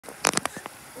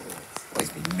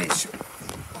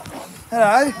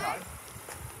Hello.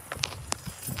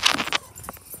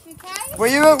 You okay? Were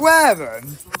you at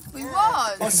Wareham? We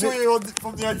was. I saw you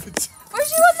from the open top. Was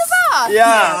you on the bus?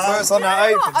 Yeah, but it's on that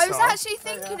You know open what? I was top. actually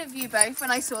thinking of you both when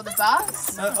I saw the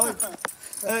bus.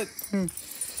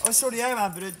 I saw the air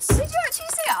ambulance. Did you actually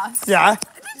see us? Yeah.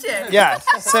 Did you? Yeah.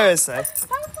 Seriously.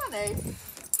 How funny.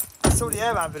 I saw the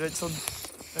air ambulance on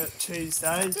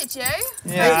Tuesday. Did you?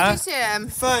 Yeah. Where did you see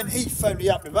him? He phoned me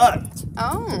up the road.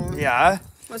 Oh. Yeah.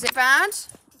 Was it bad?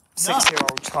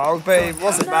 6-year-old child, but it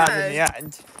wasn't no. bad in the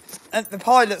end. And the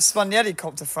pilot spun the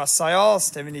helicopter for us. So I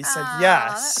asked him, and he said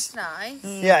yes. That's nice.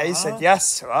 Yeah, he said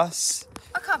yes to us.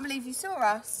 I can't believe you saw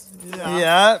us.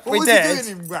 Yeah, What we was did. he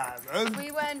doing in Wareham?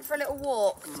 We went for a little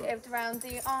walk around the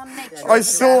nature. I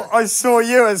saw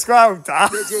you as well, Dad.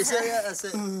 Did you say yeah, that's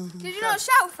it? Did you not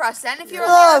shout for us then? If you're on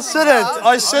Oh, the open top?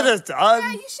 I should have done.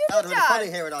 Yeah, you should That have would have been funny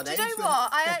done. hearing our Do you names. know what?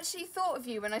 I actually thought of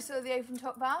you when I saw the open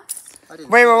top bus. I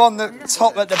didn't We see were it. on the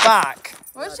top at the back.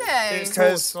 Was It's you?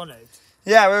 towards Swanage.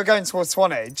 Yeah, we were going towards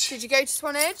Swanage. Did you go to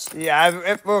Swanage?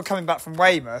 Yeah, we were coming back from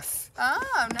Weymouth.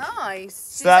 Oh, nice.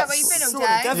 So Is that where you've been Saw all the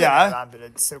day? Devon Yeah. air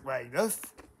ambulance at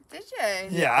Weymouth. Did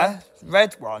you? Yeah,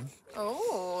 red one.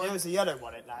 Oh. There was a yellow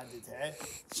one that landed here.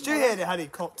 Did you hear the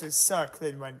helicopters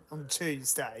circling on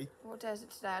Tuesday? What day is it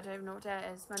today? I don't even know what day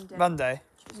it is. Monday. Monday.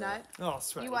 No. Oh,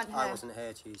 sweet. You weren't here. I wasn't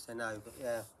here Tuesday, no, but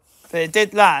yeah. But it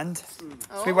did land.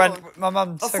 Oh. So we went, my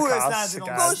mum took thought it was us landing on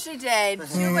Of again. course she did.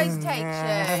 She always takes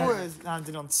I you. thought it was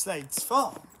landing on Slade's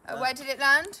farm. Where did it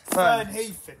land?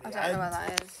 Fernheath in I the don't know where end.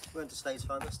 that is. We went to States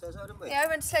Farm yesterday, didn't we? Yeah, I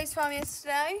went to Slate's farm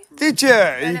yesterday. Did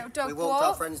A you? little dog We walked our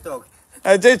walk. friend's dog.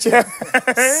 Did you?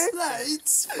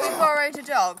 Slade's We borrowed a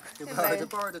dog. We Did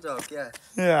borrowed a dog, yeah.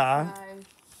 Yeah.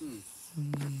 No.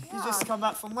 You just come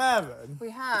back from Wareham.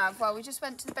 We have. Well, we just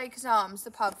went to the Baker's Arms,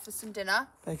 the pub, for some dinner.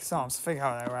 Baker's Arms, I think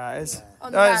I know where it is.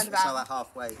 On the Oh, it's- So roundabout. at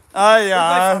halfway. Oh, We're both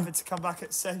yeah. having to come back at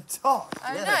the same time.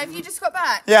 I don't know. Have you just got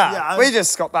back? Yeah, Yeah. we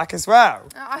just got back as well.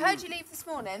 I heard you leave this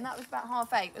morning. That was about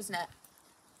 8:30, wasn't it?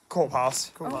 Quarter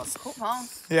past. Come on. Quarter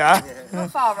past. Yeah.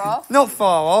 Not far off. Not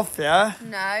far off, yeah.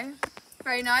 No.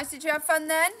 Very nice. Did you have fun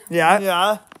then? Yeah.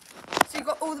 Yeah. So you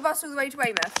got all the bus all the way to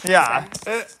Weymouth? Yeah.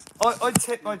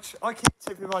 I keep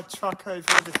tipping my truck over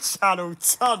the Channel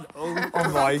Tunnel.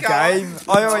 On my God. game.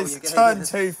 I always you're turn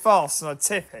getting- too fast and I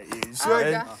tip it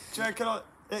usually. God. Do you reckon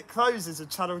it closes a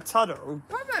Channel Tunnel?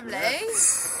 Probably.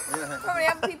 Probably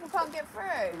other people can't get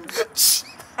through.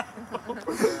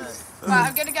 Right,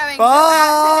 I'm going to go in 'cause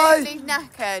Bye. I'm absolutely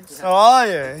knackered. How are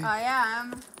you? I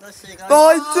am. Let's see you guys.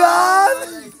 Bye, Dad.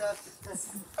 Later.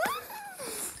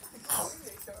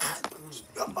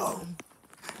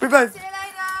 We both. See you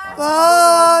later.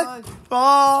 Bye.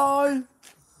 Bye.